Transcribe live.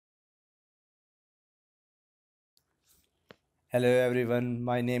Hello everyone,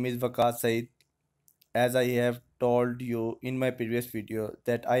 my name is Vakas Said. As I have told you in my previous video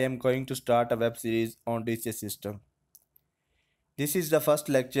that I am going to start a web series on DCS system. This is the first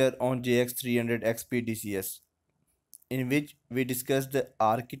lecture on JX300XP DCS in which we discuss the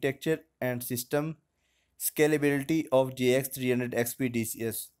architecture and system scalability of JX300XP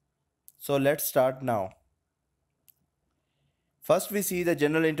DCS. So let's start now. First we see the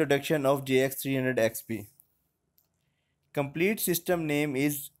general introduction of JX300XP. Complete system name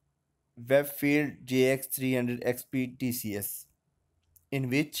is Webfield JX300XP DCS, in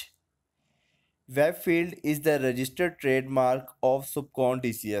which Webfield is the registered trademark of SUPCON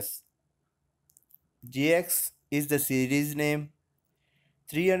DCS. JX is the series name.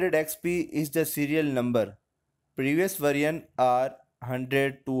 300XP is the serial number. Previous variant are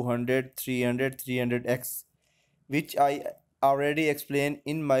 100, 200, 300, 300X, which I already explained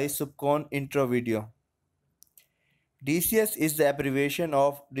in my SUPCON intro video. DCS is the abbreviation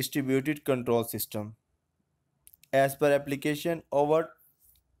of Distributed Control System. As per application, over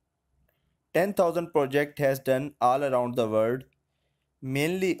 10,000 project has done all around the world,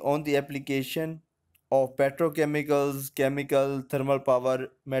 mainly on the application of petrochemicals, chemical, thermal power,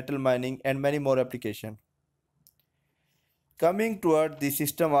 metal mining, and many more applications. Coming toward the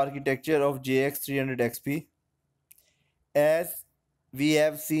system architecture of JX300XP, as we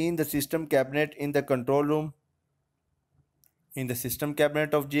have seen the system cabinet in the control room. In the system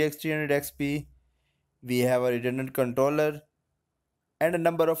cabinet of JX300XP, we have a redundant controller and a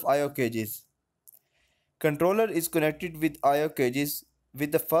number of IO cages. Controller is connected with IO cages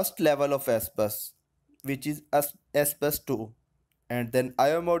with the first level of S bus, which is S bus 2, and then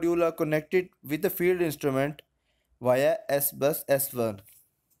IO module are connected with the field instrument via S bus S1.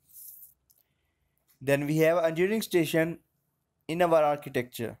 Then we have engineering station in our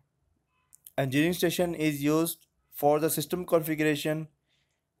architecture. Engineering station is used for the system configuration,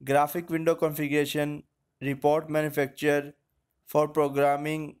 graphic window configuration, report manufacture, for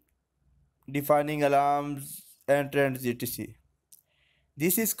programming, defining alarms and trends etc.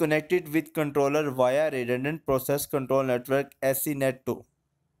 This is connected with controller via redundant process control network SCNet2.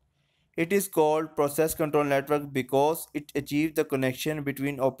 It is called process control network because it achieves the connection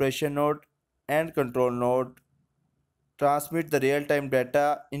between operation node and control node, transmit the real-time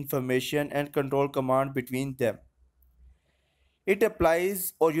data, information and control command between them. It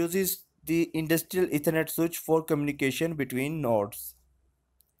applies or uses the industrial Ethernet switch for communication between nodes.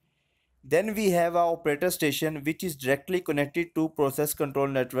 Then we have our operator station which is directly connected to process control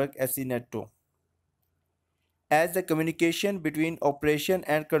network SCNet2. As the communication between operation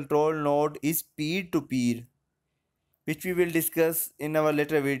and control node is peer-to-peer, which we will discuss in our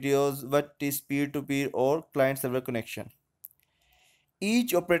later videos what is peer-to-peer or client-server connection.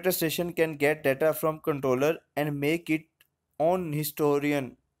 Each operator station can get data from controller and make its own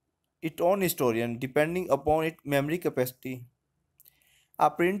historian depending upon its memory capacity. A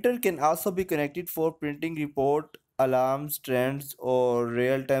printer can also be connected for printing report, alarms, trends or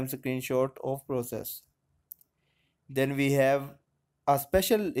real-time screenshot of process. Then we have a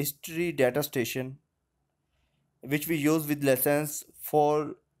special history data station which we use with lessons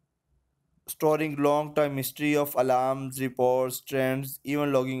for storing long time history of alarms, reports, trends,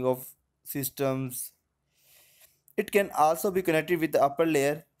 even logging of systems. It can also be connected with the upper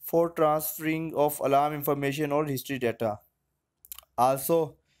layer for transferring of alarm information or history data.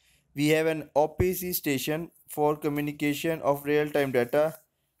 Also, we have an OPC station for communication of real-time data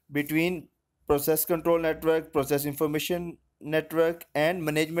between process control network, process information network, and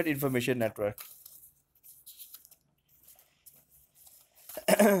management information network.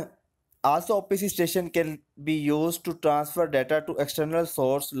 Also, OPC station can be used to transfer data to external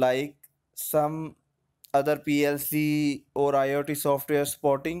source like some other PLC or IoT software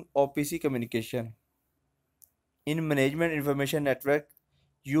supporting OPC communication. In management information network,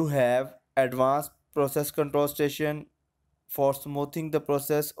 you have advanced process control station for smoothing the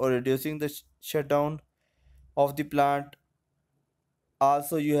process or reducing the shutdown of the plant.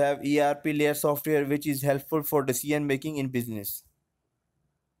 Also, you have ERP layer software which is helpful for decision making in business.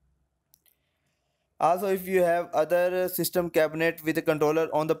 Also, if you have other system cabinet with a controller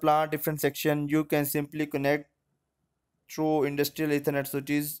on the plant different section, you can simply connect through industrial Ethernet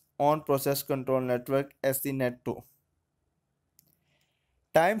switches on process control network SCNet2.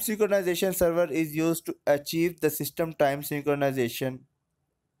 Time synchronization server is used to achieve the system time synchronization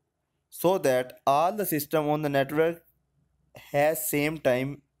so that all the system on the network has same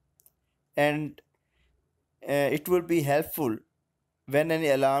time, and it will be helpful when any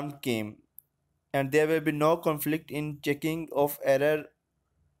alarm came, and there will be no conflict in checking of error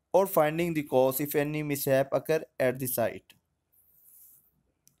or finding the cause if any mishap occur at the site.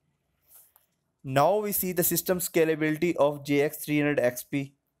 Now we see the system scalability of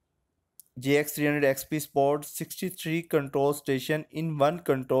JX300XP. JX300XP supports 63 control stations in one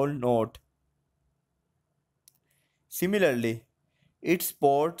control node. Similarly, it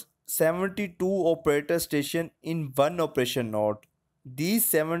supports 72 operator stations in one operation node. These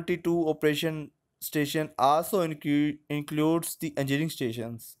 72 operation station also includes the engineering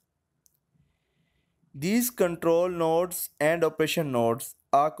stations. These control nodes and operation nodes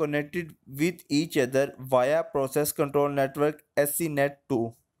are connected with each other via process control network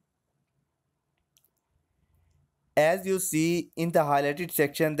SCNet2. As you see in the highlighted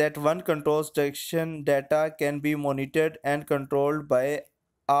section that one control station data can be monitored and controlled by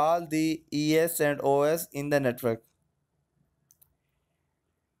all the ES and OS in the network.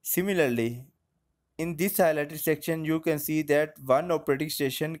 Similarly, in this highlighted section, you can see that one operating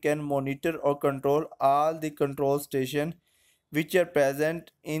station can monitor or control all the control stations which are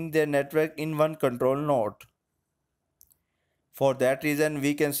present in the network in one control node. For that reason,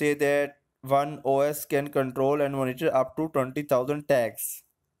 we can say that one OS can control and monitor up to 20,000 tags.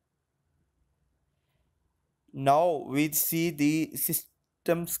 Now we see the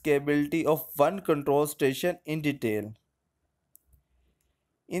system scalability of one control station in detail.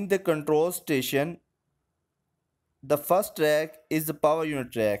 In the control station, the first rack is the power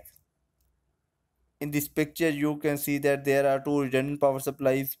unit rack. In this picture, you can see that there are two redundant power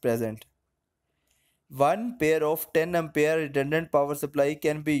supplies present. One pair of 10 ampere redundant power supply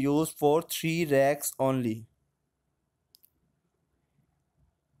can be used for 3 racks only.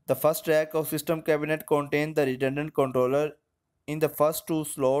 The first rack of system cabinet contains the redundant controller in the first two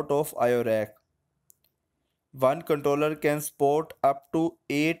slots of IO rack. One controller can support up to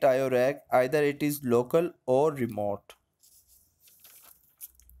 8 IO rack, either it is local or remote.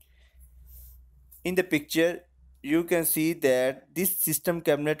 In the picture, you can see that this system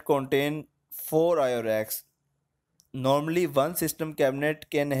cabinet contains 4 IO racks. Normally, one system cabinet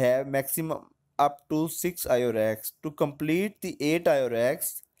can have maximum up to 6 IO racks. To complete the 8 IO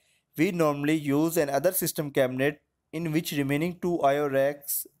racks, we normally use another system cabinet in which remaining 2 IO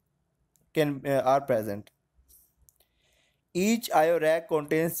racks are present. Each IO rack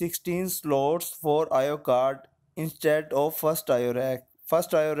contains 16 slots for IO card instead of first IO rack.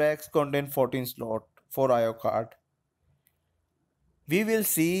 First IO racks contain 14 slots for IO card. We will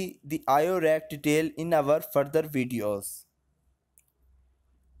see the IO rack detail in our further videos.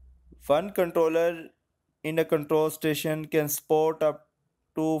 One controller in a control station can support up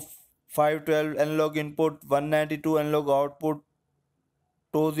to 512 analog input, 192 analog output,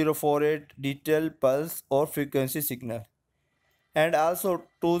 2048 digital pulse or frequency signal, and also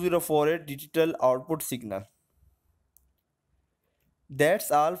 2048 digital output signal.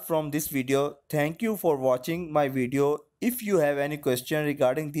 That's all from this video. Thank you for watching my video. If you have any question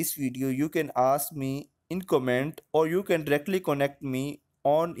regarding this video, you can ask me in comment or you can directly connect me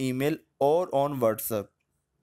on email or on WhatsApp.